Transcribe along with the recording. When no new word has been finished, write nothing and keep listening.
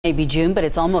Maybe June, but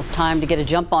it's almost time to get a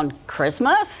jump on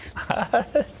Christmas.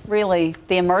 Really,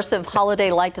 the immersive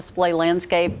holiday light display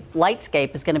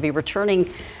Lightscape is going to be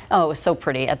returning, oh, it was so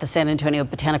pretty, at the San Antonio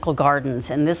Botanical Gardens.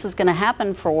 And this is going to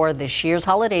happen for this year's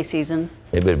holiday season.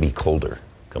 Maybe it'll be colder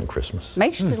come Christmas.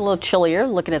 Makes you a little chillier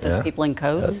looking at those people in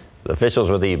coats. The officials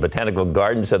with the Botanical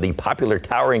Gardens said the popular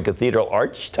towering Cathedral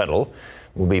Arch Tunnel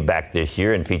will be back this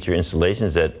year and feature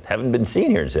installations that haven't been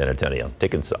seen here in San Antonio.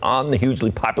 Tickets on the hugely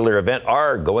popular event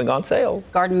are going on sale.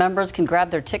 Garden members can grab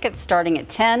their tickets starting at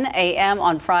 10 a.m.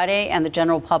 on Friday, and the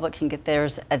general public can get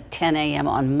theirs at 10 a.m.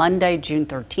 on Monday, June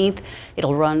 13th.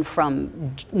 It'll run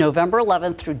from November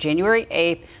 11th through January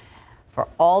 8th. For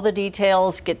all the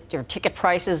details, get your ticket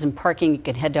prices and parking, you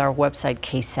can head to our website,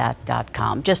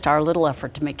 ksat.com. Just our little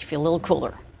effort to make you feel a little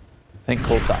cooler. Think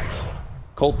cold thoughts.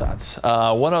 Cold thoughts.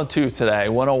 102 today,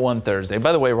 101 Thursday.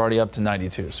 By the way, we're already up to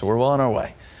 92, so we're well on our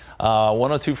way.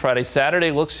 102 Friday. Saturday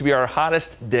looks to be our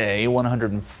hottest day,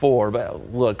 104.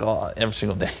 But look, every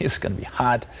single day is going to be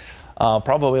hot.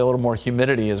 Probably a little more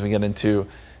humidity as we get into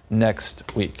next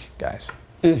week, guys.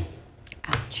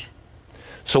 Ouch.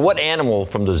 So what animal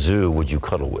from the zoo would you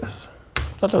cuddle with? I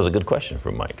thought that was a good question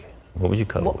from Mike. What would you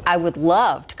cuddle with? I would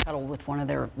love to cuddle with one of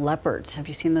their leopards. Have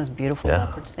you seen those beautiful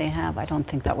leopards they have? I don't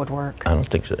think that would work. I don't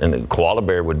think so. And a koala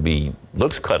bear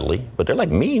looks cuddly, but they're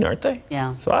like mean, aren't they?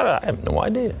 Yeah. So I have no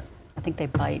idea. I think they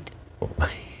bite.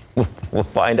 We'll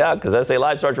find out because SA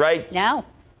Live starts right now.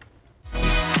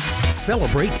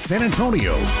 Celebrate San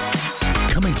Antonio.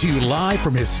 Coming to you live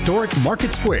from historic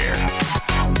Market Square.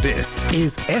 This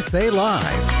is SA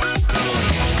Live.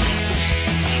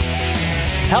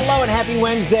 Hello and happy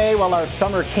Wednesday while our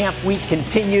summer camp week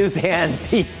continues, and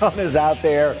Fiona's out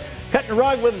there cutting a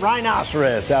rug with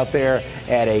rhinoceros out there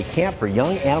at a camp for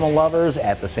young animal lovers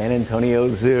at the San Antonio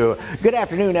Zoo. Good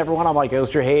afternoon, everyone. I'm Mike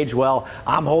Osterhage. Well,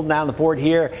 I'm holding down the fort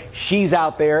here. She's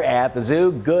out there at the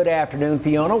zoo. Good afternoon,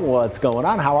 Fiona. What's going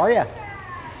on? How are you?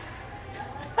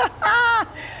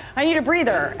 I need a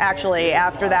breather, actually,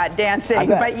 after that dancing.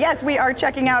 But yes, we are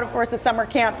checking out, of course, the summer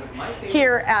camps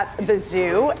here at the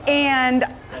zoo. And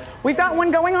we've got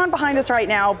one going on behind us right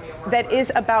now that is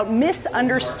about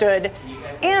misunderstood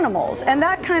animals. And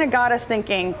that kind of got us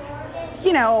thinking,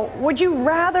 you know, would you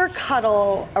rather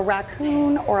cuddle a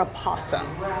raccoon or a possum?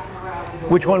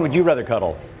 Which one would you rather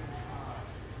cuddle?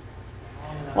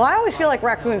 Well, I always feel like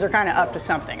raccoons are kind of up to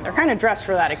something. They're kind of dressed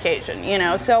for that occasion, you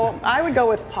know, so I would go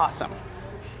with possum.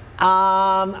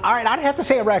 All right, I'd have to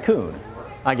say a raccoon,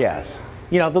 I guess.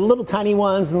 You know, the little tiny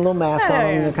ones and the little mask on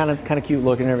them, they're kind of cute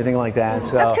looking and everything like that.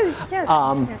 So,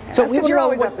 that's you're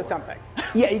always up to something.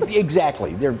 Yeah,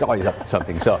 exactly. They're always up to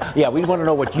something. So, yeah, we want to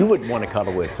know what you would want to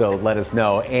cuddle with, so let us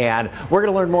know. And we're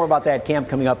going to learn more about that camp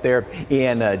coming up there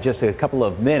in just a couple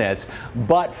of minutes.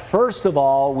 But first of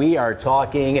all, we are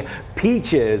talking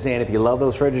peaches. And if you love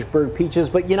those Fredericksburg peaches,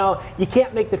 but you know, you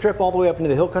can't make the trip all the way up into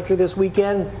the hill country this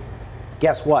weekend,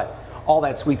 guess what? All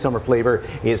that sweet summer flavor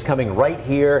is coming right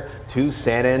here to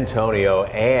San Antonio.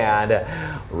 And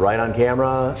right on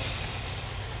camera,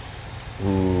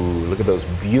 ooh, look at those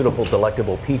beautiful,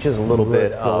 delectable peaches. A little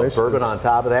bit of bourbon on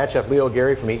top of that. Chef Leo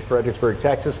Gary from Eat Fredericksburg,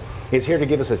 Texas, is here to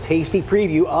give us a tasty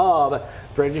preview of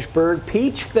Fredericksburg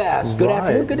Peach Fest. Good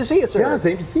afternoon. Good to see you, sir. Yeah,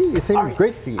 same to see you.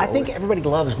 Great to see you. I think everybody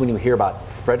loves when you hear about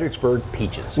Fredericksburg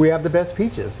peaches. We have the best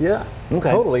peaches, yeah.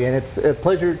 Okay. Totally, and it's a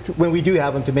pleasure when we do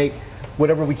have them to make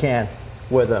whatever we can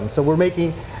with them. So we're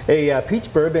making a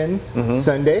peach bourbon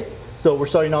sundae. So we're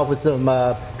starting off with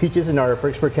some peaches in our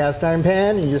Fredericksburg cast iron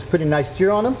pan, and you just put a nice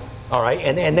sear on them. All right,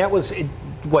 and that was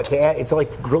what to add. It's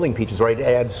like grilling peaches, right? It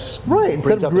adds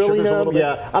instead of grilling them.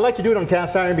 Yeah, I like to do it on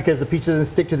cast iron because the peach doesn't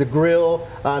stick to the grill.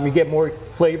 You get more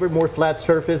flavor, more flat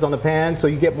surface on the pan, so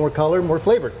you get more color, more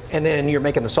flavor. And then you're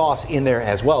making the sauce in there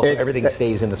as well, so everything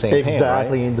stays in the same pan, right?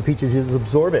 Exactly, and the peaches just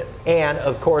absorb it. And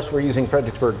of course, we're using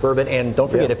Fredericksburg bourbon. And don't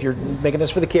forget, if you're making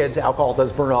this for the kids, alcohol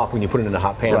does burn off when you put it in a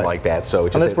hot pan like that. So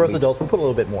just unless for us adults, we'll put a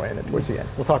little bit more in it towards the end.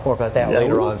 We'll talk more about that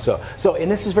later on. So and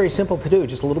this is very simple to do.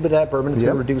 Just a little bit of that bourbon. It's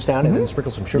going to reduce down, and then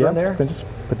sprinkle some sugar in there. Just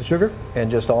put the sugar.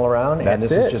 And just all around. And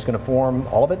this is just going to form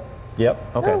all of it?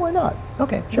 Yep. Okay. Yeah, why not?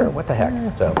 Okay, sure. What the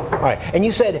heck? So, all right. And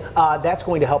you said that's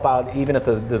going to help out even if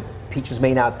the peaches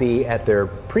may not be at their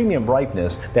premium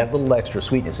ripeness, that little extra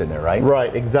sweetness in there, right?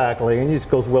 Right, exactly. And it just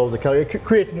goes well with the color. It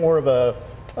creates more of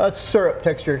a syrup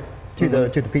texture to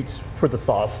the peach for the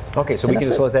sauce. Okay, so we can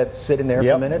just let that sit in there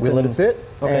for a minute? We let it sit,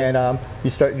 and you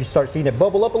start seeing it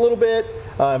bubble up a little bit.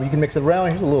 You can mix it around.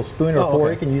 Here's a little spoon or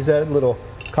fork. You can use that little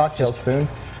cocktail spoon.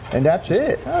 And that's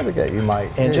it. Oh, look at you,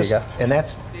 Mike. And and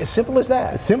that's as simple as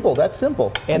that. Simple. That's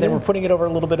simple. And then we're putting it over a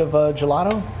little bit of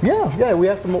gelato. Yeah. We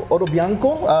have some Oro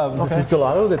Bianco. This is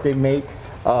gelato that they make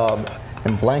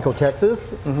in Blanco,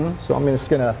 Texas. So I'm just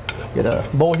gonna get a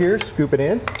bowl here, scoop it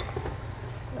in.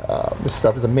 This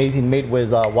stuff is amazing, made with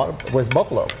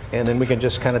buffalo. And then we can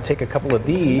just kind of take a couple of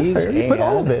these. You put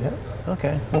all of it.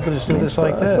 Okay, we'll just do this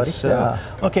like this.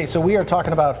 Okay, so we are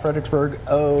talking about Fredericksburg.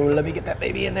 Oh, let me get that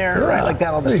baby in there. Right like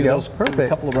that. I'll just do those a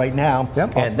couple right now.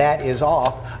 Yep, and that is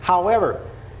off. However,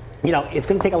 you know, it's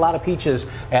going to take a lot of peaches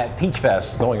at Peach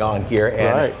Fest going on here.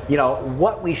 And, you know,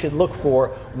 what we should look for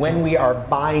when we are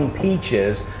buying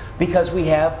peaches, because we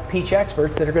have peach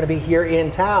experts that are going to be here in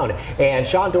town. And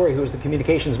Sean Dory, who is the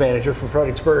communications manager for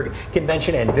Fredericksburg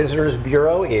Convention and Visitors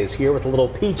Bureau, is here with a little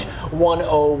Peach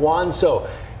 101. So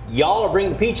y'all are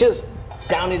bringing the peaches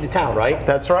down into town, right?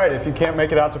 That's right. If you can't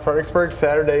make it out to Fredericksburg,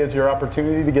 Saturday is your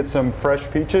opportunity to get some fresh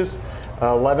peaches.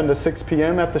 11 to 6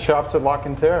 p.m. at the shops at La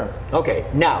Cantera. Okay,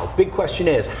 now, big question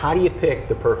is, how do you pick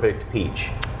the perfect peach?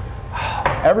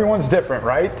 Everyone's different,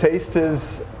 right? Taste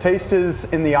is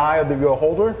in the eye of the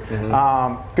beholder.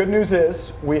 Good news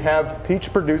is we have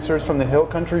peach producers from the Hill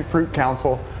Country Fruit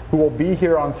Council who will be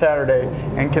here on Saturday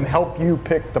and can help you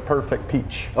pick the perfect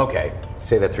peach. Okay,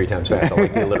 say that 3 times fast. I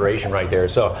like the alliteration right there.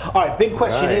 So, all right, big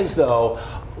question is though,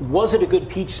 was it a good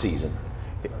peach season?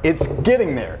 It's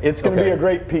getting there. It's going to be a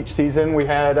great peach season. We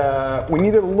had we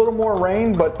needed a little more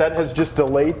rain, but that has just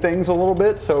delayed things a little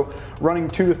bit. So running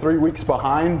 2 to 3 weeks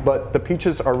behind. But the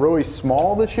peaches are really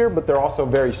small this year, but they're also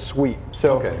very sweet.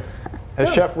 So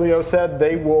as Chef Leo said,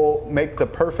 they will make the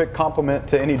perfect complement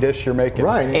to any dish you're making.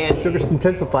 Right, and sugars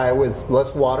intensify with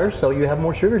less water, so you have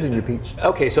more sugars in your peach.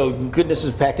 Okay, so goodness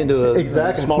is packed into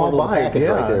a small bite package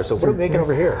right there. So what are we making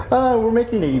over here? We're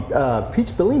making a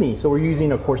peach Bellini. So we're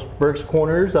using, of course, Berg's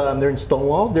Corners. They're in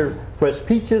Stonewall. They're fresh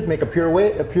peaches. Make a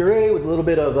puree with a little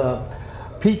bit of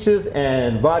peaches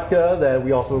and vodka that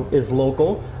we also is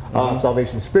local.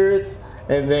 Salvation Spirits.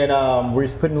 And then we're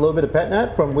just putting a little bit of Pet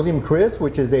Nat from William Chris,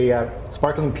 which is a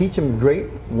sparkling peach and grape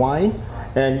wine,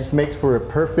 and just makes for a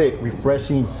perfect,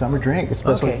 refreshing summer drink,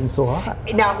 especially since it's so hot.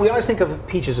 Now, we always think of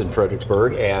peaches in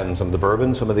Fredericksburg and some of the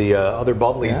bourbon, some of the other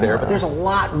bubblies there, but there's a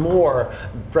lot more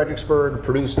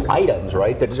Fredericksburg-produced items,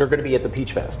 right, that are going to be at the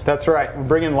Peach Fest. That's right. We're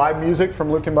bringing live music from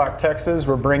Luckenbach, Texas.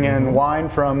 We're bringing wine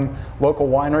from local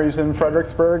wineries in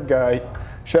Fredericksburg.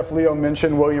 Chef Leo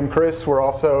mentioned William Chris. We're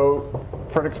also,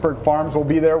 Fredericksburg Farms will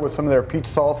be there with some of their peach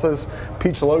salsas,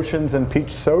 peach lotions, and peach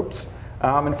soaps.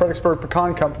 And Fredericksburg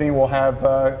Pecan Company will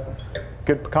have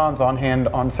good pecans on hand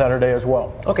on Saturday as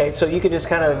well. Okay, so you could just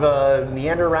kind of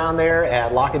meander around there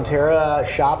at La Cantera,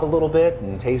 shop a little bit,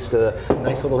 and taste a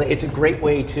nice little thing. It's a great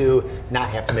way to not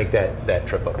have to make that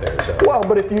trip up there. So. Well,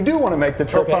 but if you do want to make the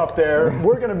trip up there,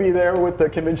 we're going to be there with the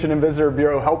Convention and Visitor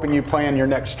Bureau helping you plan your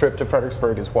next trip to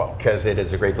Fredericksburg as well. Because it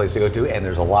is a great place to go to, and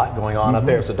there's a lot going on up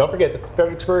there. So don't forget, the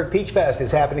Fredericksburg Peach Fest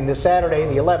is happening this Saturday,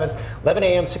 the 11th, 11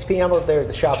 a.m., 6 p.m. over there at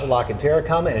the shops at La Cantera.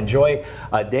 Come and enjoy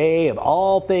a day of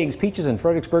all things peaches in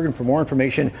Fredericksburg. And for more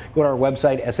information, go to our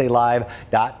website,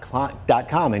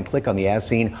 salive.com, and click on the As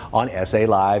Seen on SA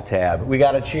Live tab. We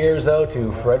got a cheers, though,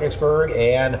 to Fredericksburg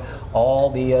and all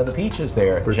the peaches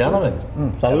there.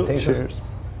 Gentlemen, salute. Cheers.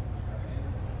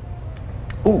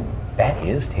 Ooh, that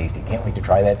is tasty. Can't wait to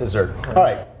try that dessert. All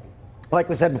right. Like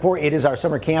we said before, it is our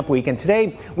summer camp week, and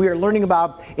today we are learning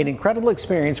about an incredible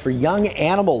experience for young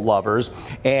animal lovers,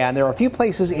 and there are a few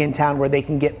places in town where they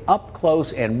can get up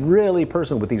close and really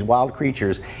personal with these wild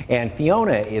creatures, and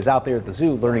Fiona is out there at the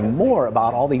zoo learning more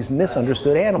about all these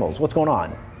misunderstood animals. What's going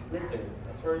on? Listen,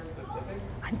 that's very specific.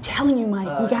 I'm telling you,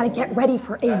 Mike, you gotta get ready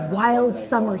for a wild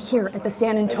summer here at the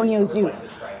San Antonio Zoo.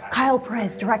 Kyle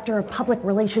Perez, Director of Public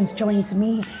Relations, joins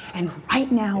me, and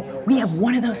right now we have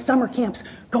one of those summer camps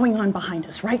going on behind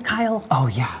us, right, Kyle? Oh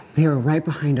yeah, they are right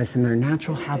behind us in their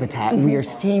natural habitat, and we are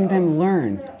seeing them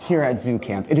learn here at Zoo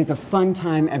Camp. It is a fun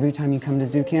time every time you come to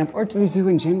Zoo Camp, or to the zoo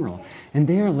in general, and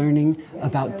they are learning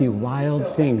about the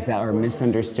wild things that are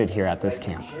misunderstood here at this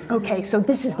camp. Okay, so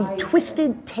this is the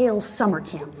Twisted Tails Summer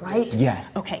Camp, right?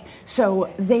 Yes. Okay, so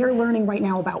they are learning right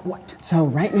now about what? So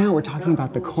right now we're talking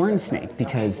about the corn snake,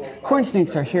 because corn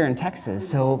snakes are here in Texas,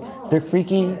 so they're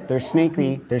freaky, they're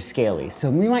snaky, they're scaly. So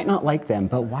we might not like them,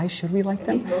 but why should we like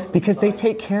them? Because they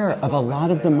take care of a lot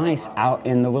of the mice out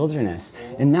in the wilderness.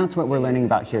 And that's what we're learning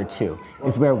about here too,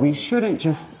 is where we shouldn't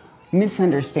just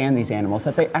misunderstand these animals,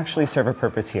 that they actually serve a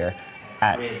purpose here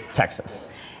at Texas.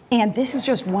 And this is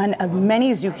just one of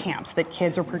many zoo camps that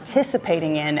kids are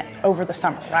participating in over the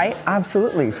summer, right?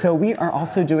 Absolutely. So we are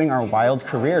also doing our Wild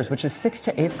Careers, which is 6th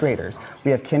to 8th graders.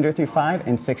 We have kinder through 5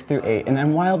 and 6th through 8. And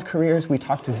in Wild Careers, we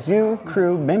talk to zoo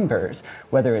crew members,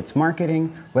 whether it's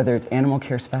marketing, whether it's animal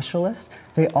care specialists.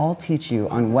 They all teach you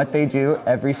on what they do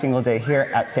every single day here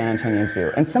at San Antonio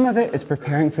Zoo. And some of it is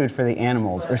preparing food for the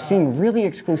animals or seeing really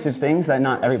exclusive things that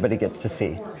not everybody gets to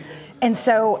see. And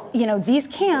so, these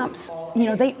camps,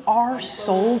 they are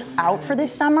sold out for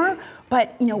this summer,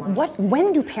 but,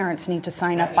 when do parents need to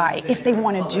sign up by if they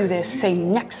want to do this, say,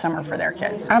 next summer for their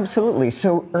kids? Absolutely.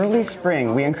 So early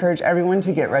spring, we encourage everyone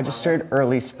to get registered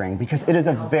early spring because it is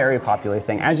a very popular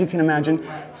thing. As you can imagine,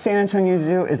 San Antonio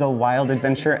Zoo is a wild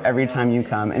adventure every time you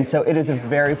come. And so it is a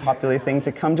very popular thing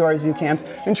to come to our zoo camps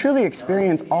and truly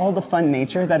experience all the fun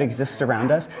nature that exists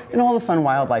around us and all the fun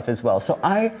wildlife as well. So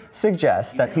I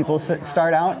suggest that people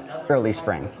start out early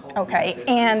spring. Okay,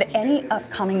 and any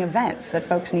upcoming events that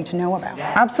folks need to know about?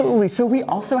 Absolutely. So we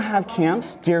also have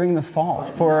camps during the fall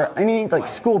for any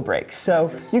school breaks.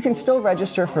 So you can still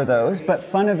register for those, but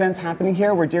fun events happening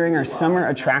here. We're doing our summer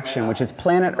attraction, which is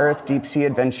Planet Earth Deep Sea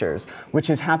Adventures, which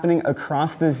is happening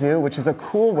across the zoo, which is a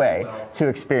cool way to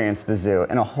experience the zoo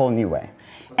in a whole new way.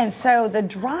 And so the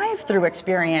drive-through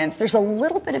experience, there's a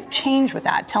little bit of change with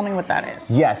that. Tell me what that is.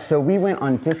 Yes, so we went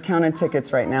on discounted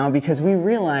tickets right now because we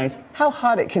realize how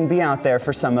hot it can be out there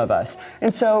for some of us.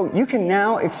 And so you can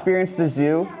now experience the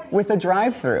zoo with a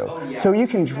drive-through. So you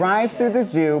can drive through the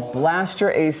zoo, blast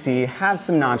your AC, have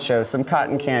some nachos, some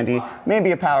cotton candy,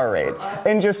 maybe a Powerade,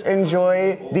 and just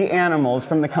enjoy the animals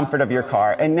from the comfort of your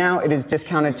car. And now it is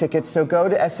discounted tickets, so go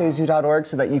to sazoo.org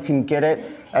so that you can get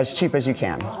it as cheap as you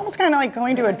can. Almost kind of like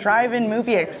going to a drive-in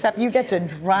movie, except you get to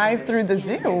drive through the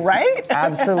zoo, right?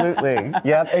 Absolutely.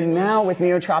 Yep. And now with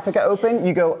Neotropica open,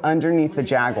 you go underneath the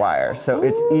Jaguar, so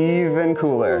it's even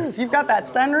cooler. If you've got that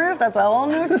sunroof, that's a whole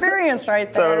new experience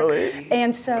right there. Totally.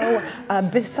 And so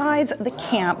besides the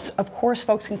camps, of course,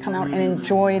 folks can come out and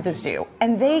enjoy the zoo.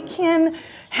 And they can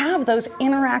have those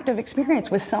interactive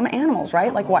experience with some animals,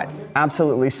 right? Like what?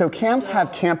 Absolutely. So camps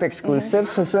have camp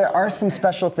exclusives, so there are some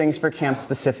special things for camps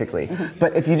specifically.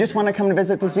 But if you just want to come to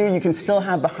visit the zoo, you can still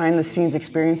have behind the scenes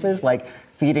experiences like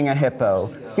feeding a hippo,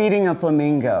 feeding a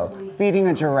flamingo, feeding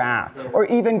a giraffe, or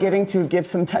even getting to give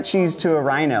some touchies to a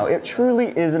rhino. It truly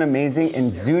is an amazing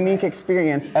and zoo-unique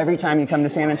experience every time you come to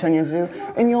San Antonio Zoo,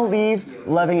 and you'll leave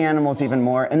loving animals even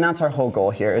more. And that's our whole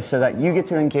goal here, is so that you get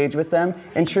to engage with them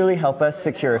and truly help us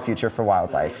secure a future for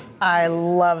wildlife. I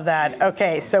love that.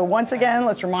 Okay, so once again,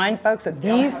 let's remind folks that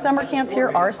these summer camps here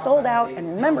are sold out. And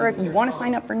remember, if you want to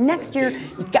sign up for next year,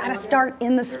 you got to start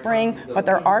in the spring, but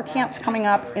there are camps coming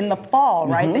up in the fall,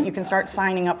 right, that you can start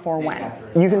signing up for when?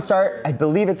 You can start, I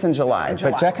believe it's in July.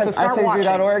 But check out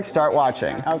sazoo.org, start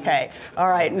watching. Okay, all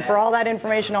right, and for all that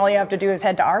information, all you have to do is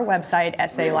head to our website,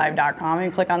 salive.com,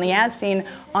 and click on the As Seen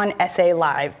on SA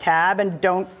Live tab. And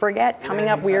don't forget, coming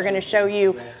up, we are going to show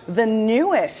you the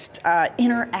newest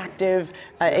interactive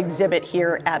exhibit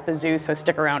here at the zoo, so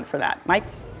stick around for that. Mike?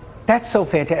 That's so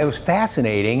fantastic. It was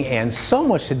fascinating and so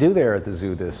much to do there at the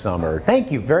zoo this summer.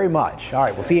 Thank you very much. All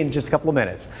right, we'll see you in just a couple of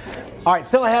minutes. All right,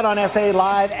 still ahead on SA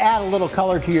Live, add a little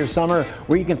color to your summer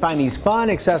where you can find these fun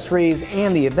accessories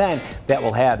and the event that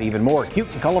will have even more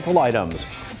cute and colorful items.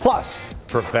 Plus,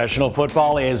 professional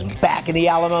football is back in the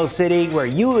Alamo City where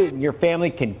you and your family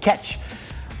can catch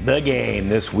the game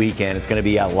this weekend. It's going to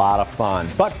be a lot of fun.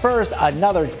 But first,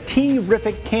 another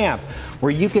terrific camp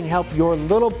where you can help your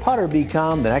little putter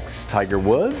become the next Tiger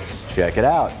Woods. Check it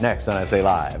out next on SA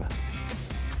Live.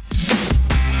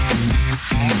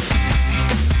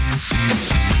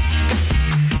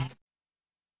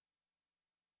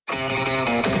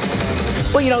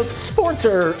 Well, you know, sports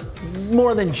are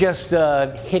more than just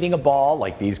hitting a ball,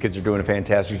 like these kids are doing a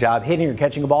fantastic job hitting or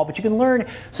catching a ball, but you can learn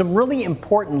some really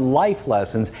important life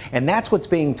lessons, and that's what's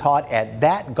being taught at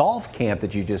that golf camp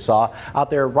that you just saw out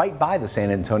there right by the San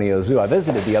Antonio Zoo. I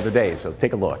visited the other day, so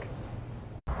take a look.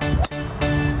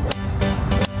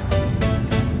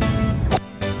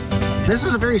 This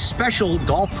is a very special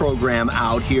golf program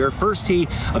out here. First tee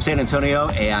of San Antonio,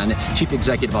 and Chief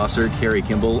Executive Officer Carrie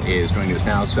Kimball is joining us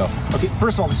now. So, okay,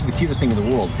 first of all, this is the cutest thing in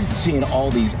the world, seeing all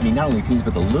these, I mean, not only teens,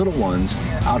 but the little ones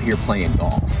out here playing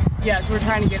golf. Yeah, so we're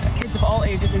trying to get kids of all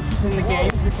ages interested in the game.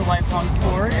 It's a lifelong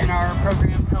sport, and our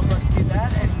programs help us do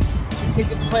that, and these kids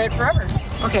get to play it forever.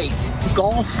 Okay,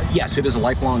 golf, yes, it is a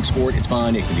lifelong sport. It's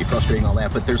fun, it can be frustrating, all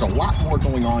that, but there's a lot more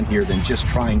going on here than just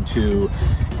trying to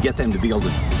get them to be able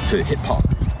to hit par.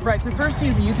 Right, so First Tee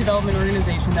is a youth development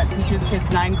organization that teaches kids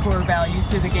 9 core values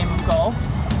through the game of golf.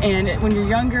 And when you're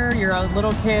younger, you're a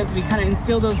little kids, we kind of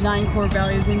instill those 9 core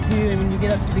values into you, and when you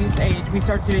get up to this age, we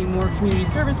start doing more community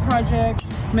service projects,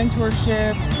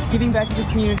 mentorship, giving back to the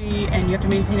community, and you have to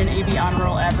maintain an AB honor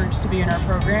roll average to be in our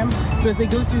program. So as they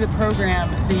go through the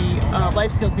program, the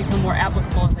life skills become more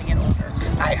applicable as they get older.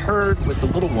 I heard with the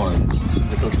little ones, some of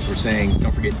the coaches were saying,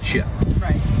 don't forget CHIP.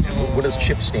 Right. What does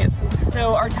CHIP stand for?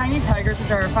 So our tiny tigers,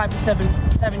 which are 5 to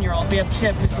 7-year-olds, we have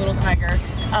CHIP, who's a little tiger,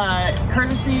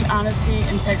 courtesy, honesty,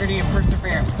 integrity, and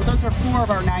perseverance. So those are 4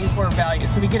 of our 9 core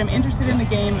values. So we get them interested in the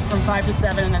game from 5 to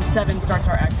 7, and then 7 starts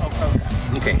our actual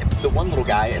program. Okay, the one little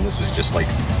guy, and this is just like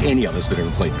any of us that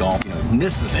ever played golf, you know, and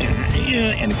this is,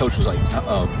 and the coach was like,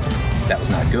 uh-oh, that was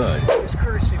not good. It's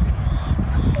courtesy.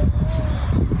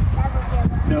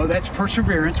 No, that's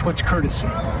perseverance. What's courtesy?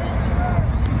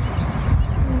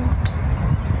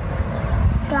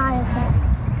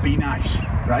 Be nice,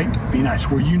 right? Be nice.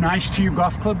 Were you nice to your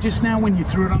golf club just now when you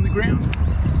threw it on the ground?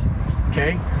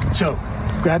 Okay, so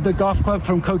grab the golf club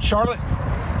from Coach Charlotte,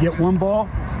 get 1 ball,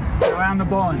 go around the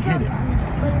ball and hit it.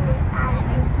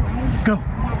 Go.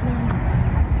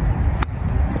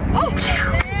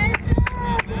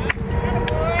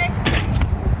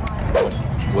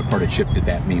 What part of CHIP did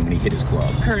that mean when he hit his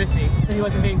club? Courtesy. So he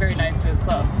wasn't being very nice to his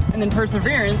club. And then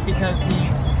perseverance, because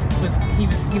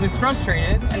he was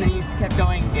frustrated, and then he just kept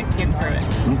going, getting through it.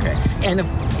 Okay. And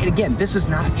again, this is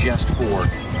not just for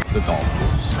the golf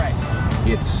course. Right.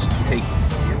 It's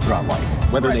throughout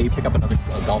life, whether they pick up another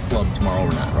golf club tomorrow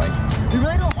or not, right? We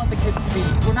really don't want the kids to be,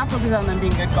 we're not focused on them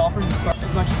being good golfers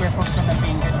as much as we're focused on them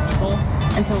being good people.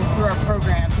 And so through our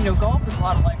programs, you know, golf is a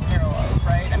lot of life parallels,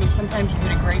 right? I mean, sometimes you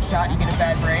hit a great shot, you get a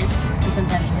bad break, and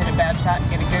sometimes you hit a bad shot and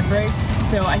get a good break.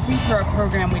 So I think through our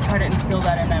program, we try to instill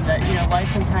that in them, that, you know, life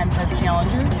sometimes has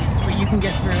challenges, but you can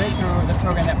get through it through the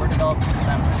program that we're developing for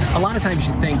them. A lot of times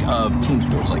you think of team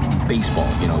sports like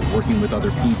baseball, you know, working with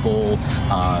other people,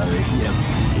 you know,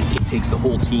 it takes the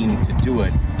whole team to do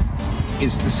it.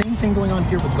 Is the same thing going on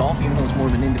here with golf, even though it's more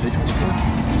of an individual sport?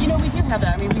 You know, we do have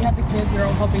that. I mean, we have the kids, they're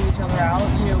all helping each other out.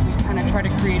 You know, we kind of try to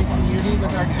create a community with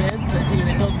our kids. That, you know,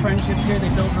 they build friendships here, they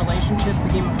build relationships.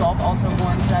 The game of golf also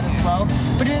warrants that as well.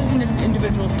 But it is an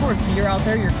individual sport, so you're out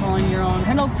there, you're calling your own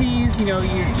penalties, you know,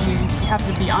 you have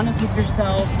to be honest with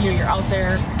yourself. You know, you're out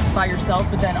there by yourself,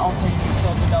 but then also you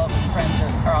will develop friends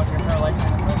that are out here for a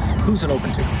lifetime as well. Who's it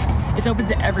open to? It's open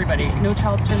to everybody. No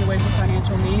child's turned away for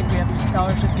financial need. We have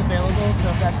scholarships available, so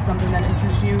if that's something that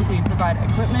interests you, we provide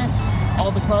equipment, all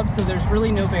the clubs, so there's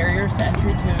really no barriers to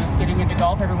entry to getting into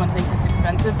golf. Everyone thinks it's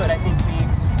expensive, but I think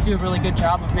we do a really good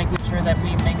job of making sure that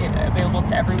we make it available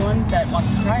to everyone that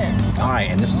wants to try it. All right,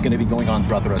 and this is going to be going on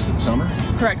throughout the rest of the summer?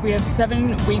 Correct. We have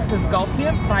 7 weeks of golf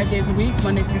camp, 5 days a week,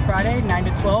 Monday through Friday, 9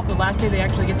 to 12. The last day they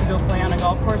actually get to go play on a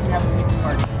golf course and have a pizza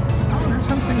party. Oh, that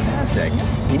sounds fantastic.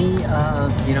 Any,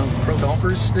 you know, pro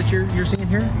golfers that you're seeing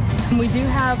here? We do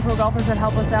have pro golfers that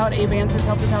help us out. Abe Answer's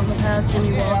helped us out in the past.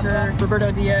 Jimmy Walker,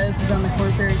 Roberto Diaz is on the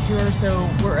Corn Ferry Tour. So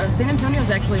we're San Antonio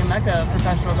is actually a mecca of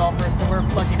professional golfers. So we're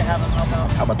lucky to have them help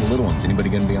out. How about the little ones? Anybody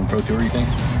going to be on pro tour? You think?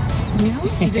 No,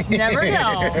 you just never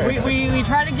know. We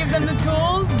try to give them the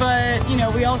tools, but you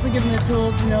know we also give them the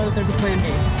tools to know that there's a plan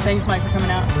B. Thanks, Mike, for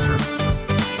coming out. Sure.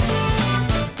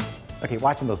 Okay,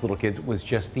 watching those little kids was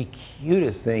just the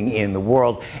cutest thing in the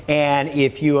world. And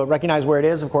if you recognize where it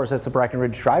is, of course, that's the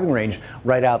Breckenridge driving range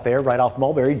right out there, right off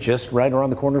Mulberry, just right around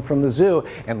the corner from the zoo.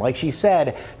 And like she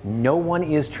said, no one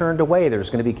is turned away. There's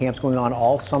going to be camps going on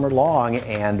all summer long,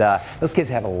 and those kids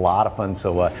have a lot of fun.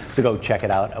 So go check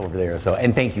it out over there. So,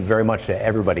 and thank you very much to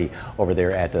everybody over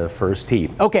there at First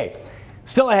Tee. Okay.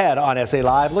 Still ahead on SA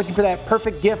Live, looking for that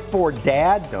perfect gift for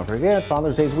Dad. Don't forget,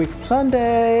 Father's Day is a week from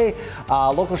Sunday.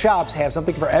 Local shops have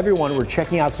something for everyone. We're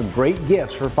checking out some great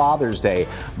gifts for Father's Day.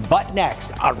 But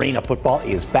next, Arena Football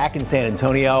is back in San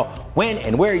Antonio. When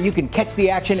and where you can catch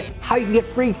the action, how you can get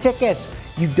free tickets.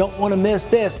 You don't want to miss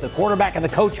this. The quarterback and the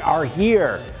coach are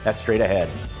here. That's straight ahead.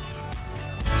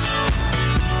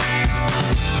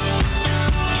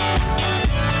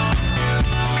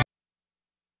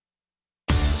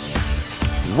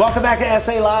 Welcome back to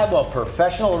SA Live. Well,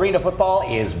 professional arena football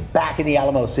is back in the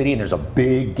Alamo City, and there's a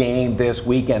big game this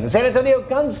weekend. The San Antonio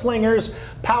Gunslingers,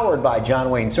 powered by John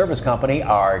Wayne Service Company,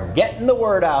 are getting the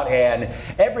word out, and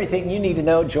everything you need to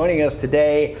know. Joining us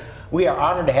today, we are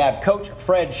honored to have Coach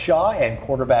Fred Shaw and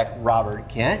quarterback Robert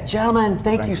Kent. Gentlemen,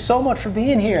 thank you so much for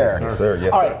being here. Yes, sir.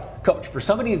 Yes, All sir. right, Coach, for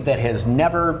somebody that has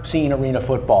never seen arena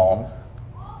football,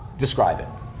 describe it.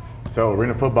 So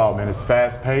arena football, man, it's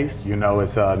fast-paced. You know,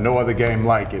 it's no other game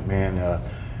like it, man.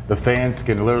 The fans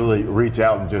can literally reach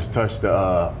out and just touch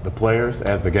the players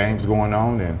as the game's going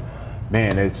on, and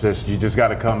man, it's just, you just got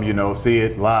to come, you know, see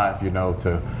it live, you know,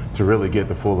 to really get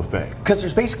the full effect. Because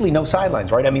there's basically no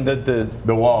sidelines, right? I mean, the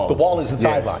walls. The wall is the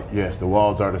sideline. Yes, the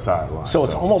walls are the sideline. So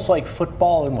it's almost like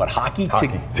football and hockey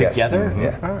yes. together? Mm-hmm.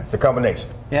 Yeah, it's a combination.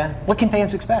 Yeah. What can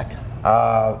fans expect?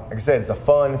 Like I said, it's a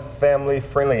fun,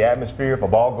 family-friendly atmosphere. If a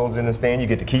ball goes in the stand, you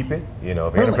get to keep it. You know,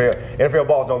 if NFL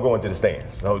balls don't go into the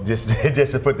stands. So just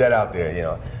to put that out there, you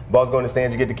know, balls go in the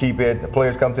stands, you get to keep it. The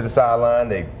players come to the sideline,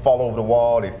 they fall over the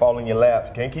wall, they fall in your lap.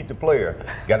 You can't keep the player.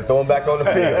 You got to throw them back on the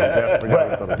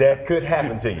field. But that could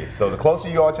happen to you. So the closer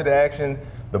you are to the action,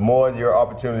 the more your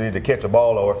opportunity to catch a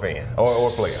ball or a fan or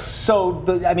player.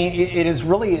 So, I mean, it is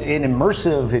really an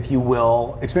immersive, if you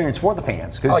will, experience for the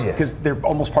fans because they're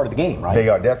almost part of the game, right? They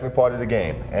are definitely part of the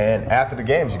game. And after the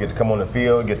games, you get to come on the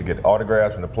field, get to get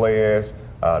autographs from the players,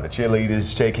 the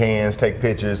cheerleaders, shake hands, take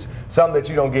pictures, something that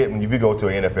you don't get when you go to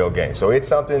an NFL game. So it's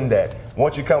something that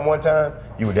once you come one time,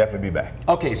 you would definitely be back.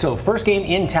 Okay, so first game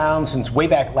in town since way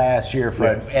back last year,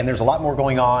 and there's a lot more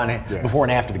going on before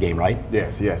and after the game, right?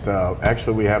 Yes.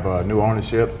 Actually, we have a new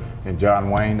ownership in John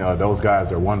Wayne. Those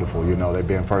guys are wonderful. You know, they've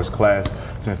been first class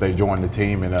since they joined the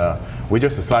team, and we're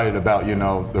just excited about, you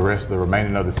know, the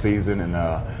remaining of the season and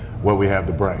what we have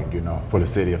to bring, you know, for the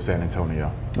city of San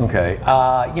Antonio. Okay.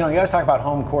 You know, you guys talk about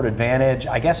home court advantage.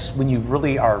 I guess when you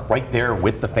really are right there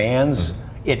with the fans,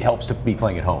 it helps to be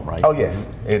playing at home, right? Oh, yes.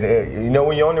 You know,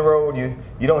 when you're on the road,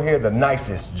 you don't hear the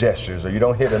nicest gestures or you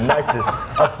don't hear the nicest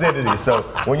obscenity. So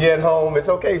when you're at home, it's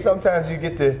okay. Sometimes you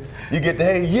get to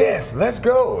hey, yes, let's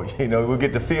go. You know, we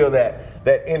get to feel that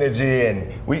energy,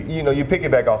 and you pick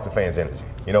it back off the fans' energy.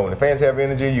 You know, when the fans have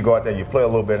energy, you go out there, you play a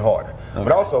little bit harder. Okay.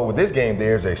 But also with this game,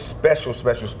 there's a special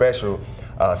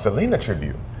Selena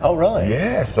tribute. Oh, really?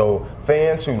 Yeah. So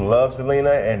fans who love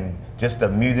Selena and just the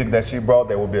music that she brought,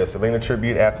 there will be a Selena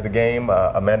tribute after the game,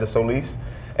 Amanda Solis,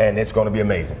 and it's going to be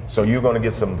amazing. So you're going to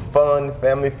get some fun,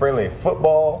 family-friendly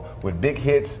football with big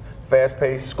hits,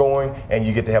 fast-paced scoring, and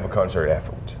you get to have a concert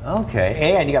afterwards.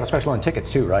 Okay, and you got a special on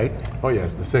tickets too, right? Oh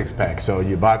yes, the 6-pack. So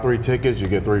you buy 3 tickets, you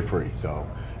get 3 free. So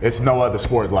it's no other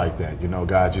sport like that. You know,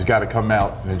 guys, you just got to come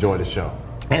out and enjoy the show.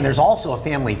 And there's also a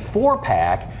family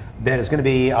 4-pack that is going to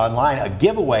be online, a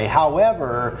giveaway.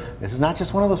 However, this is not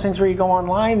just one of those things where you go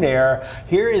online there.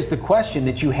 Here is the question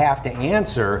that you have to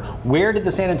answer. Where did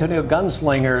the San Antonio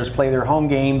Gunslingers play their home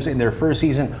games in their first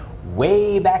season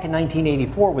way back in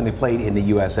 1984 when they played in the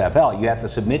USFL? You have to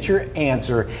submit your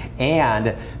answer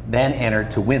and then enter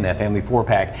to win that family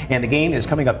 4-pack. And the game is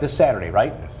coming up this Saturday,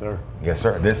 right? Yes, sir. Yes,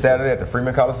 sir. This Saturday at the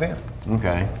Freeman Coliseum.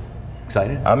 Okay.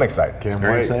 Excited? I'm excited.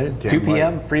 Very excited. 2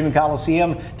 p.m. Freeman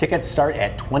Coliseum. Tickets start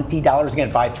at $20.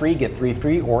 Again, buy 3, get 3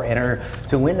 free, or enter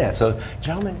to win that. So,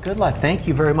 gentlemen, good luck. Thank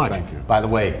you very much. Thank you. By the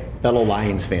way, fellow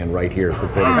Lions fan right here.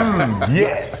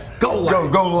 Yes. Go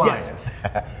Lions. Go Lions.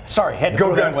 Yes. Sorry, had to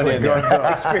throw that one in there.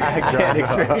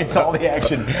 Experience all the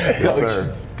action. Yes,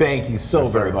 sir. Thank you so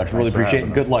very much. Really appreciate it.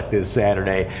 And good luck this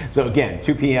Saturday. So again,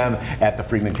 2 p.m. at the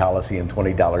Freeman Coliseum,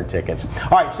 $20 tickets. All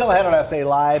right, still ahead on SA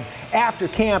Live. After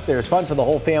camp, there's fun for the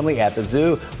whole family at the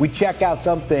zoo. We checked out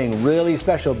something really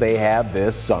special they have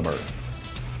this summer.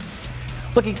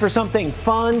 Looking for something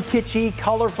fun, kitschy,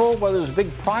 colorful? Well, there's a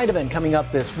big Pride event coming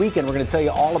up this weekend. We're going to tell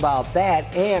you all about that,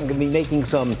 and going to be making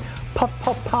some Puff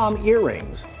Puff Palm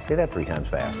earrings. Say that 3 times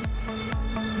fast.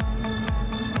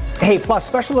 Hey, plus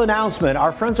special announcement.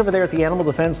 Our friends over there at the Animal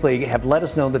Defense League have let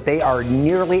us know that they are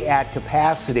nearly at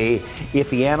capacity if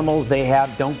the animals they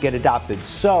have don't get adopted.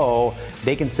 So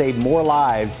they can save more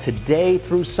lives. Today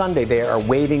through Sunday, they are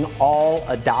waiving all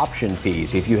adoption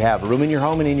fees. If you have room in your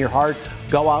home and in your heart,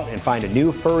 go out and find a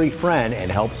new furry friend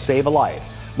and help save a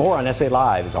life. More on SA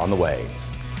Live is on the way.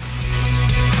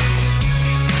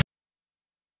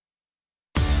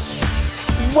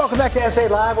 Welcome back to SA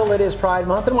Live. Well, it is Pride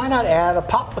Month, and why not add a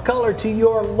pop of color to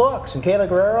your looks? And Kayla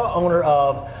Guerrero, owner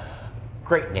of,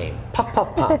 great name, Puff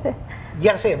Puff Palm. You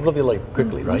got to say it really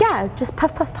quickly, right? Yeah, just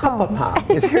Puff Puff Palm. Puff Puff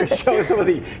Palm is here to show us some of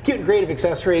the cute and creative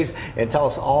accessories and tell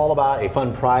us all about a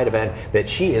fun Pride event that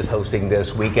she is hosting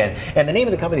this weekend. And the name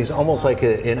of the company is almost like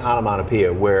an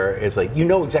onomatopoeia, where it's like, you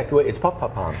know exactly what, it's Puff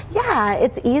Puff Palms. Yeah,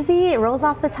 it's easy, it rolls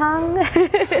off the tongue.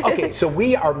 Okay, so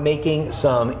we are making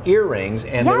some earrings,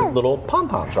 and they're little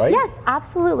pom-poms, right? Yes,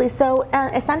 absolutely. So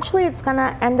essentially it's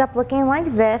gonna end up looking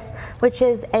like this, which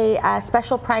is a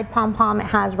special Pride pom-pom. It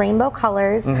has rainbow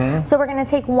colors. So we're going to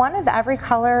take one of every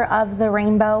color of the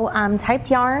rainbow type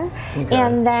yarn,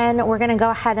 and then we're going to go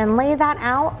ahead and lay that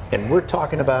out. And we're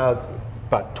talking about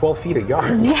 12 feet of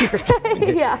yarn.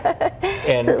 Yeah.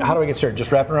 And so, how do I get started?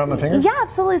 Just wrap it around my finger? Yeah,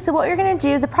 absolutely. So what you're going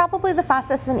to do, probably the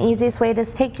fastest and easiest way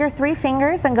is take your 3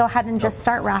 fingers and go ahead and just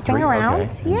start wrapping around.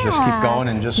 Okay. And just keep going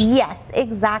and just... Yes,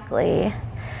 exactly.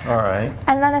 All right.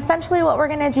 And then essentially what we're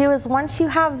going to do is once you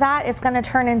have that, it's going to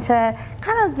turn into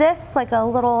kind of this, like a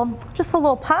little, just a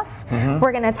little puff.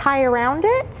 We're going to tie around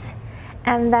it,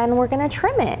 and then we're going to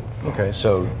trim it. Okay,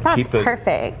 so That's keep the...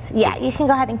 perfect. Yeah, you can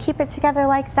go ahead and keep it together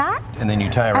like that. And then you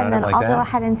tie around it like that? And then I'll go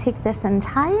ahead and take this and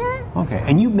tie it. Okay,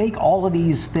 and you make all of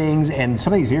these things, and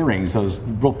some of these earrings, those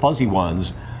real fuzzy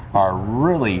ones, are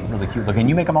really, really cute looking.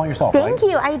 You make them all yourself, right? Thank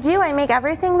you. I do. I make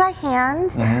everything by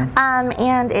hand,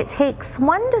 and it takes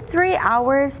 1 to 3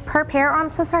 hours per pair. Oh,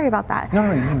 I'm so sorry about that.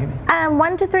 No, you didn't give me.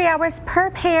 1 to 3 hours per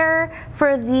pair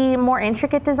for the more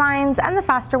intricate designs, and the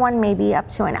faster one maybe up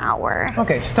to an hour.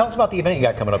 Okay, so tell us about the event you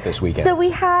got coming up this weekend. So we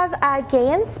have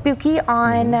Gay and Spooky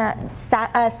on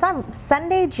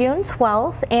Sunday, June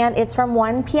 12th, and it's from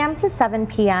 1 p.m. to 7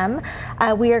 p.m.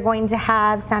 We are going to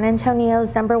have San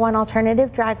Antonio's #1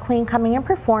 alternative drag queen coming and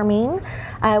performing.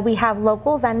 We have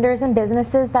local vendors and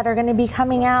businesses that are going to be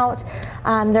coming out.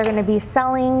 They're going to be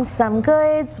selling some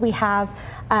goods. We have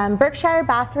Berkshire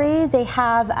Bathory. They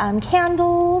have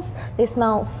candles. They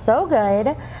smell so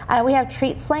good. We have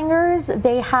Treat Slingers.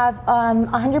 They have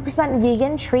 100%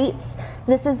 vegan treats.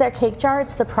 This is their cake jar.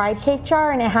 It's the Pride cake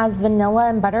jar, and it has vanilla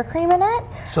and buttercream in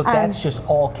it. So that's just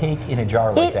all cake in a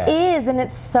jar like that? It is, and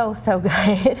it's so, so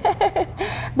good.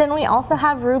 Then we also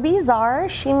have Ruby Czar.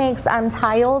 She makes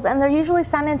tiles, and they're usually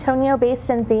San Antonio based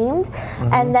and themed.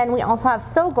 And then we also have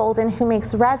So Golden, who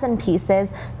makes resin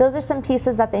pieces. Those are some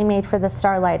pieces that they made for the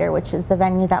Starlighter, which is the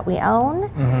venue that we own.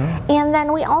 And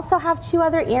then we also have 2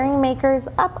 other earring makers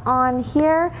up on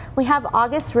here. We have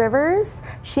August Rivers.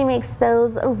 She makes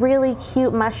those really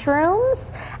cute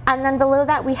mushrooms. And then below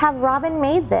that we have Robin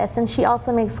Made This, and she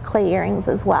also makes clay earrings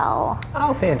as well.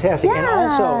 Oh, fantastic. Yeah. And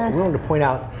also, we wanted to point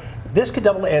out, this could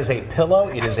double as a pillow.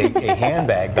 It is a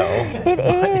handbag, though. It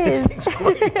is. This thing's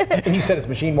great. And you said it's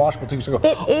machine washable, too. So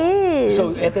it is.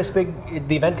 So at this the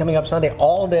event coming up Sunday,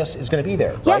 all of this is going to be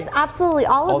there, right? Yes, absolutely.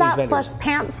 All of that plus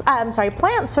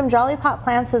plants from Jolly Pot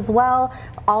Plants as well.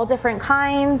 All different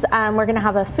kinds. We're going to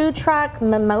have a food truck,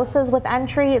 mimosas with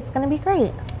entry. It's going to be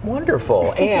great.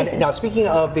 Wonderful. And now, speaking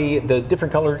of the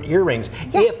different colored earrings,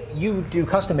 if you do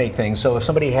custom made things, so if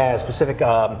somebody has specific,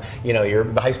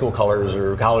 your high school colors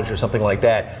or college or something like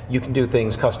that, you can do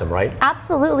things custom, right?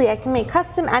 Absolutely. I can make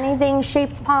custom anything,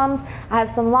 shaped palms. I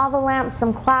have some lava lamps,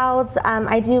 some clouds.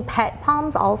 I do pet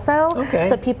palms also. Okay.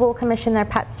 So people commission their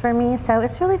pets for me, so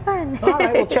it's really fun. All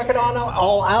right, well, check it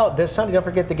all out this Sunday. Don't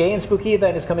forget the Gay and Spooky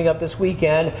event is coming up this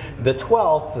weekend, the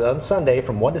 12th on Sunday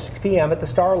from 1 to 6 p.m. at the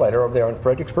Starlighter over there on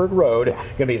Fredericksburg Road.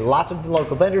 Going to be lots of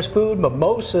local vendors, food,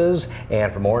 mimosas,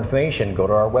 and for more information, go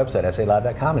to our website,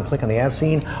 SALive.com, and click on the As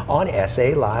Seen on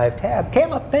SA Live tab.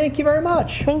 Kayla, thank you very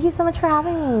much. Thank you so much for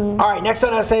having me. All right, next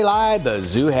on SA Live, the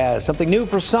zoo has something new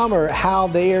for summer, how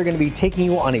they are going to be taking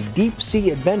you on a deep sea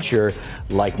adventure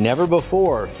like never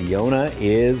before. Fiona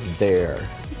is there.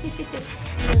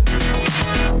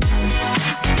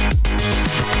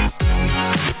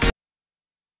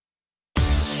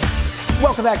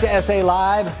 Welcome back to SA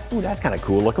Live. Ooh, that's kind of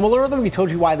cool looking. Well, earlier we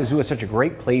told you why the zoo is such a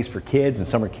great place for kids and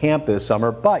summer camp this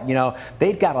summer, but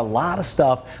they've got a lot of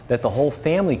stuff that the whole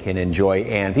family can enjoy,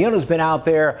 and Fiona's been out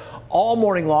there all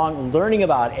morning long learning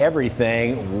about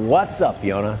everything. What's up,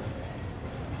 Fiona?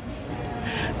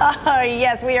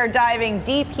 Yes, we are diving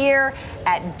deep here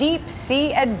at Deep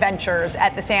Sea Adventures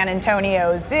at the San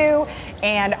Antonio Zoo.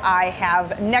 And I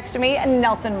have next to me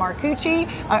Nelson Marcucci,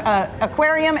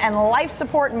 Aquarium and Life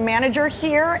Support Manager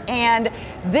here. And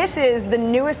this is the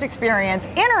newest experience,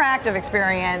 interactive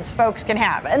experience folks can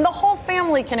have. And the whole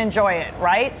family can enjoy it,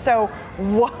 right? So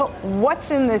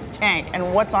what's in this tank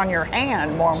and what's on your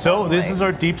hand, more importantly? So this is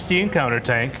our Deep Sea Encounter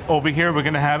tank. Over here, we're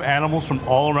going to have animals from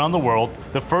all around the world.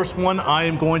 The first one I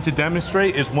am going to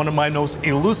demonstrate is one of my most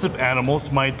elusive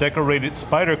animals, my decorated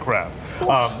spider crab.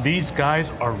 These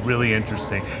guys are really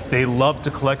interesting. They love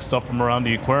to collect stuff from around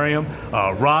the aquarium,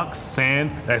 rocks, sand.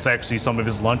 That's actually some of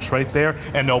his lunch right there.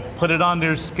 And they'll put it on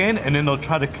their skin, and then they'll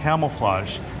try to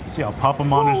camouflage. See, I'll pop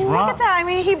him on his rock. Look at that. I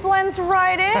mean, he blends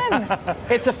right in.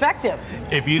 It's effective.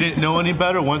 If you didn't know any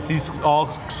better, once he's all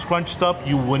scrunched up,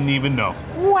 you wouldn't even know.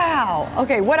 Wow.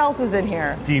 Okay, what else is in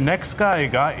here? The next guy I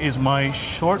got is my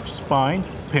short spine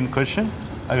pincushion.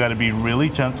 I got to be really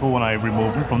gentle when I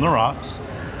remove them from the rocks.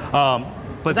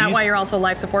 Is that why you're also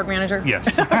Life Support Manager?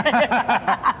 Yes.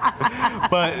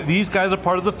 But these guys are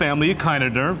part of the family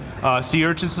Echinoderm. Sea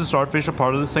urchins and starfish are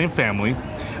part of the same family.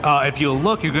 If you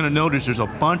look, you're going to notice there's a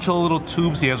bunch of little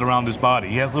tubes he has around his body.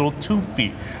 He has little tube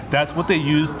feet. That's what they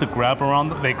use to grab around.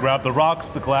 They grab the rocks,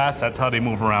 the glass. That's how they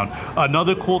move around.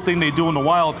 Another cool thing they do in the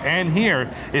wild and here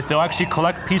is they'll actually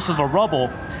collect pieces of rubble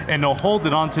and they'll hold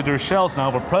it onto their shells. Now,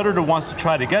 if a predator wants to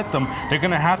try to get them, they're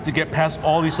going to have to get past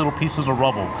all these little pieces of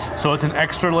rubble. So it's an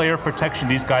extra layer of protection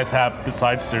these guys have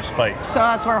besides their spikes. So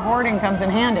that's where hoarding comes in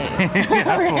handy.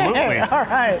 Absolutely. Okay, all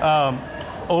right.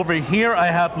 Over here, I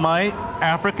have my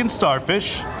African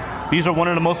starfish. These are one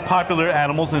of the most popular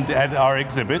animals at our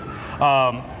exhibit.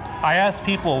 I asked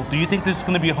people, do you think this is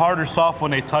going to be hard or soft when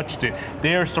they touched it?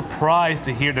 They are surprised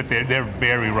to hear that they're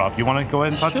very rough. You want to go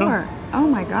ahead and touch them? Sure. Oh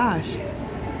my gosh.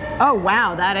 Oh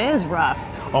wow, that is rough.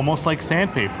 Almost like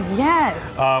sandpaper.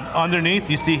 Yes. Underneath,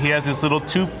 you see he has his little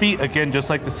tube feet, again, just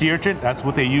like the sea urchin. That's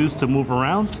what they use to move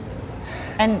around.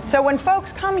 And so when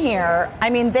folks come here, I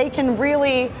mean, they can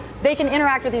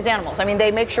interact with these animals. I mean, they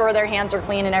make sure their hands are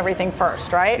clean and everything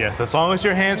first, right? Yes, as long as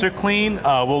your hands are clean,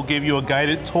 we'll give you a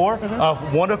guided tour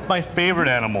of one of my favorite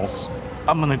animals.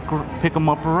 I'm gonna pick them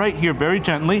up right here very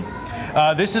gently.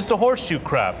 This is the horseshoe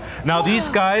crab. Now, these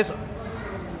guys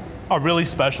are really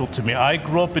special to me. I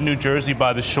grew up in New Jersey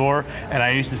by the shore, and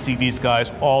I used to see these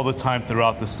guys all the time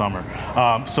throughout the summer.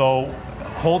 So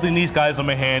holding these guys on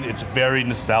my hand, it's very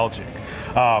nostalgic.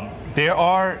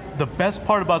 The best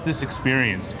part about this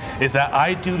experience is that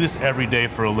I do this every day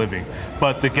for a living,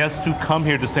 but the guests who come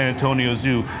here to San Antonio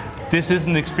Zoo, this is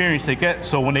an experience they get.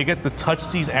 So when they get to touch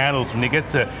these animals, when they get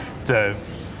to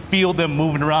feel them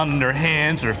moving around in their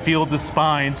hands or feel the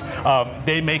spines,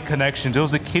 they make connections. There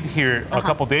was a kid here a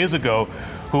couple days ago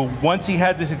who, once he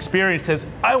had this experience, says,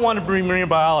 I want to be a marine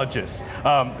biologist.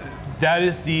 That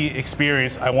is the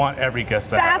experience I want every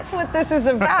guest to have. That's what this is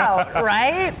about,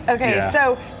 right? Okay, Yeah.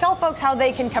 So tell folks how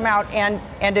they can come out and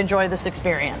enjoy this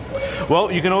experience.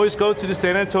 Well, you can always go to the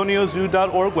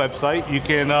sanantoniozoo.org website. You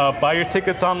can buy your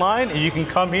tickets online, and you can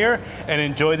come here and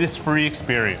enjoy this free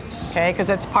experience. Okay, because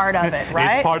it's part of it,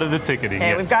 right? It's part of the ticketing, Okay,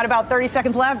 yes. we've got about 30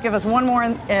 seconds left. Give us one more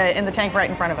in the tank right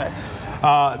in front of us.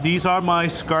 These are my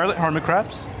scarlet hermit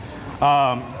crabs.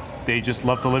 They just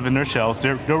love to live in their shells.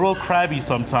 They're real crabby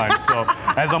sometimes. So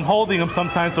as I'm holding them,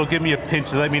 sometimes they'll give me a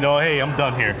pinch to let me know, hey, I'm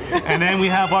done here. And then we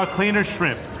have our cleaner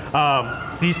shrimp.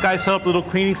 These guys set up little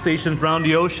cleaning stations around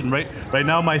the ocean. Right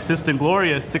now, my assistant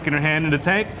Gloria is sticking her hand in the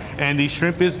tank, and the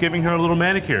shrimp is giving her a little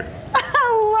manicure.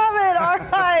 I love it. All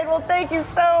right. Well, thank you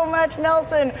so much,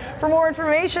 Nelson. For more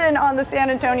information on the San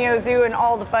Antonio Zoo and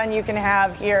all the fun you can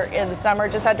have here in the summer,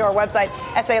 just head to our website,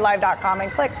 salive.com,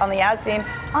 and click on the As Seen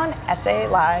on SA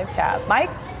Live tab. Mike?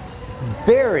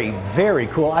 Very, very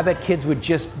cool. I bet kids would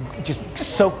just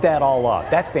soak that all up.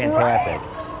 That's fantastic.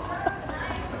 Right.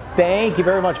 Thank you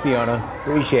very much, Fiona.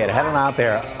 Appreciate it. Head on out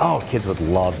there. Oh, kids would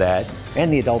love that.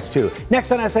 And the adults, too.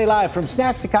 Next on SA Live, from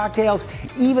snacks to cocktails,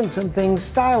 even some things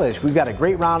stylish. We've got a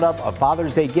great roundup of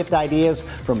Father's Day gift ideas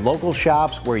from local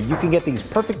shops where you can get these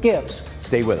perfect gifts.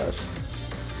 Stay with us.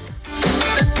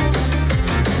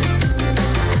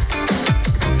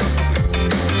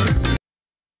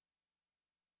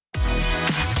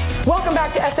 Welcome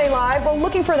back to SA Live. Well,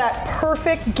 looking for that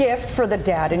perfect gift for the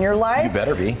dad in your life? You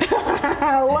better be.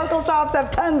 Local shops have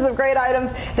tons of great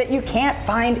items that you can't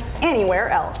find anywhere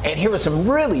else. And here are some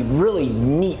really, really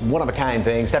neat, one-of-a-kind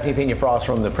things. Stephanie Pena-Frost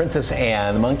from The Princess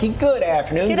and the Monkey. Good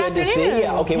afternoon. Good to see you.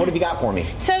 Okay, what have you got for me?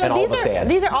 So and all of us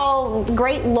dads? these are all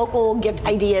great local gift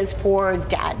ideas for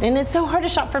dad, and it's so hard to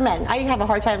shop for men. I have the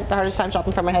hardest time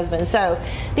shopping for my husband. So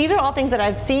these are all things that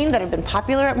I've seen that have been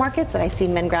popular at markets that I see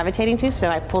men gravitating to. So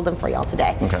I pulled them for y'all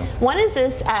today. Okay. One is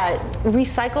this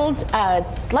recycled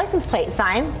license plate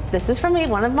sign. This is from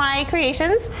one of my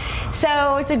creations.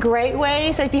 So it's a great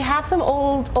way. So if you have some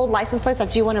old license plates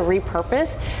that you want to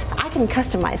repurpose, I can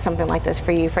customize something like this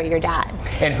for you for your dad.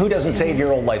 And who doesn't save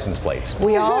your old license plates?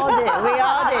 We all do. We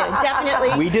all do.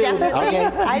 Definitely. We do. Definitely. Okay.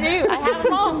 I do. I have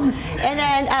them all. And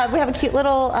then we have a cute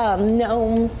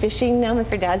little fishing gnome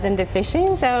if your dad's into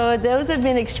fishing. So those have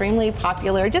been extremely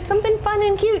popular. Just something fun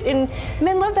and cute, and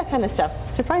men love that kind of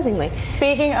stuff, surprisingly.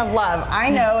 Speaking of love, I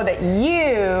know that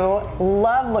you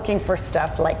love looking for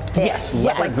stuff like this. Yes,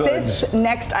 leather like goods. This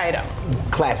next item.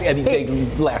 Classic. I mean, they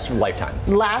last a lifetime.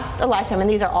 Last a lifetime, and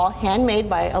these are all handmade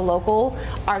by a local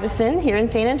artisan here in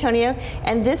San Antonio.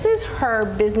 And this is her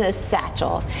business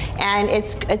satchel, and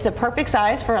it's a perfect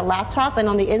size for a laptop. And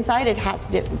on the inside, it has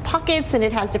different pockets, and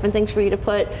it has different things for you to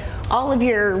put all of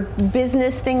your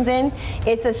business things in.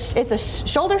 It's a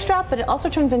shoulder strap, but it also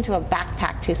turns into a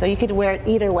backpack too, so you could wear it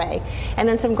either way. And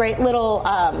then some great little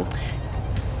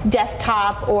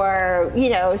desktop or, you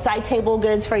know, side table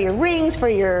goods for your rings, for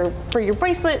your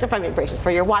bracelet,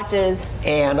 for your watches.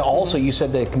 And also, you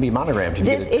said that it can be monogrammed.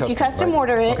 If you custom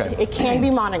order it, it can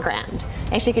be monogrammed.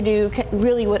 And she could do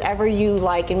really whatever you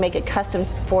like and make it custom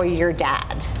for your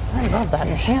dad. I love that.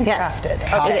 Handcrafted. Yes.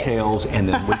 Cocktails, and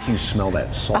then wait till you smell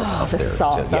that salt. Oh, the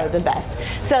salts are the best.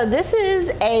 So this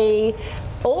is a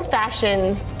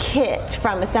old-fashioned kit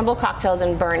from Assemble Cocktails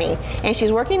in Bernie, and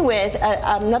she's working with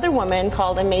another woman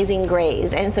called Amazing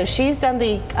Grays, and so she's done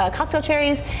the cocktail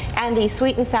cherries and the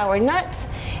sweet and sour nuts,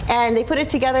 and they put it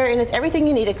together, and it's everything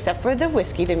you need except for the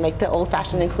whiskey to make the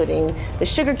old-fashioned, including the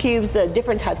sugar cubes, the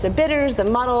different types of bitters, the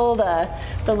muddle, the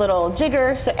little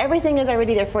jigger. So everything is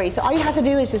already there for you. So all you have to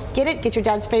do is just get your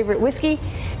dad's favorite whiskey,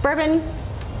 bourbon,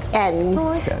 and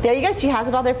there you go. She has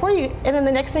it all there for you. And then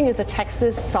the next thing is the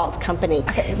Texas Salt Company.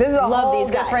 Okay, this is a whole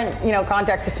different, you know,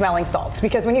 context of smelling salts,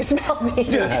 because when you smell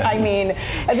these, I mean,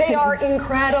 they are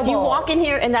incredible. You walk in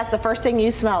here and that's the first thing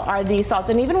you smell are these salts.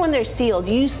 And even when they're sealed,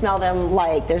 you smell them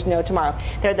like there's no tomorrow.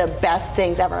 They're the best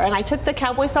things ever. And I took the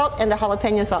cowboy salt and the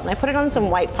jalapeno salt and I put it on some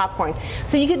white popcorn.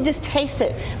 So you could just taste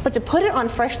it. But to put it on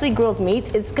freshly grilled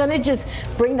meats, it's gonna just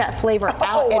bring that flavor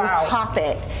out and pop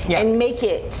it and make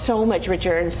it so much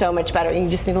richer and so much better, and you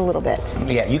just need a little bit.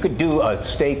 Yeah, you could do a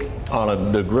steak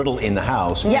on the griddle in the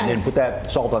house, and then put that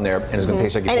salt on there, and it's going to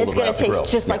taste like you pulled it right off the grill. And it's going to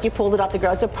taste just like you pulled it off the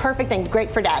grill. It's a perfect thing, great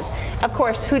for dads. Of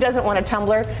course, who doesn't want a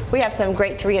tumbler? We have some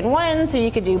great 3-in-1s, so you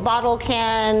could do bottle,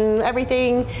 can,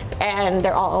 everything, and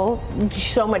they're all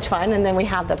so much fun. And then we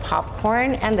have the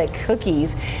popcorn and the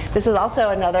cookies. This is also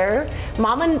another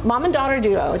mom and daughter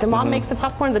duo. The mom makes the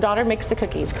popcorn, the daughter makes the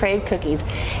cookies, Crave cookies,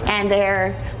 and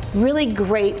they're really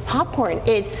great popcorn.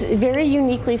 It's very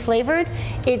uniquely flavored.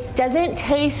 It doesn't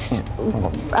taste,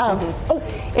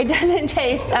 it doesn't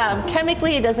taste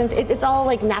chemically. It doesn't. It's all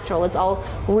like natural. It's all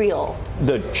real.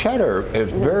 The cheddar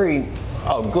is very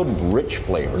good, rich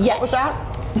flavor. Yes. What's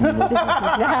that?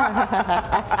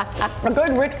 A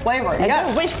good rich flavor.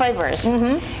 Good rich flavors.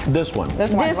 This one.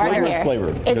 This one here.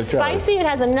 Flavored. It's spicy. It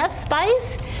has enough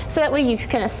spice so that way you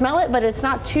kind of smell it, but it's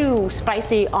not too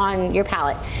spicy on your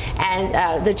palate. And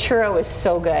the churro is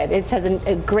so good. It has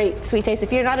a great sweet taste.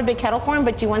 If you're not a big kettle corn,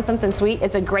 but you want something sweet,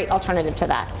 it's a great alternative to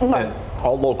that. And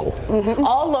all local.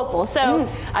 All local. So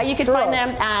you can find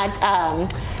them at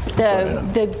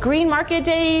the Green Market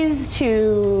Days,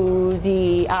 to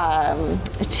the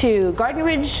to Garden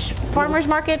Ridge Farmers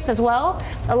Markets as well.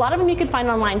 A lot of them you can find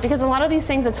online, because a lot of these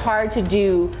things it's hard to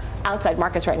do outside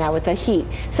markets right now with the heat.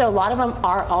 So a lot of them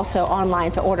are also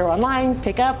online. So order online,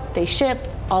 pick up, they ship,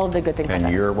 all of the good things like that.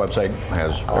 And your website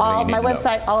has everything you need my to know.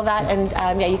 website, all of that, and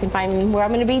yeah, you can find where I'm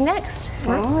going to be next.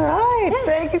 All right,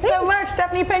 thank you so much,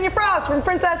 Stephanie Pena-Frost from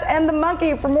Princess and the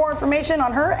Monkey. For more information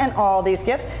on her and all ththese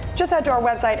gifts, just head to our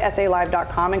website,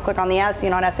 SALive.com, and click on the As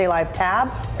Seen on SA Live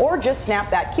tab, or just snap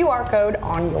that QR code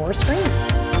on your screen.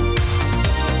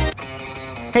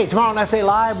 Hey, tomorrow on SA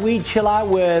Live, we chill out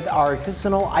with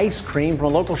artisanal ice cream from a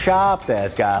local shop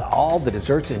that's got all the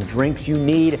desserts and drinks you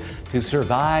need to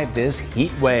survive this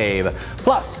heat wave.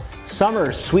 Plus,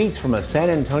 summer sweets from a San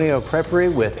Antonio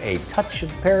creperie with a touch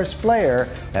of Paris flair.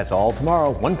 That's all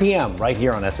tomorrow, 1 p.m. right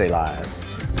here on SA Live.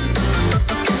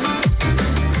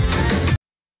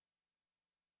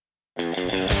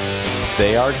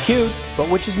 They are cute, but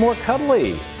which is more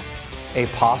cuddly? A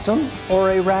possum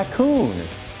or a raccoon?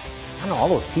 I don't know, all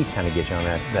those teeth kind of get you on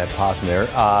that possum there.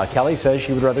 Kelly says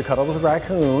she would rather cuddle with a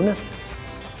raccoon.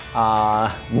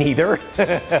 Neither.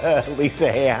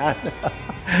 Lisa Ann.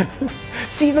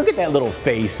 See, look at that little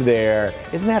face there.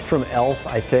 Isn't that from Elf,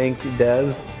 I think,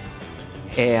 Des?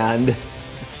 And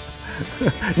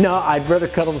no, I'd rather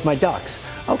cuddle with my ducks.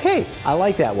 Okay, I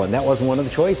like that one. That wasn't one of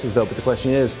the choices, though, but the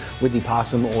question is, would the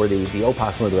possum or the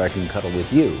opossum or the raccoon cuddle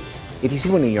with you? If you see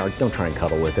one in your yard, don't try and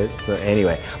cuddle with it. So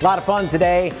anyway, a lot of fun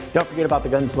today. Don't forget about the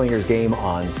Gunslingers game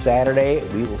on Saturday.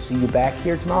 We will see you back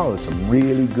here tomorrow with some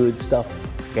really good stuff.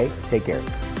 Okay, take care.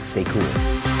 Stay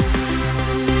cool.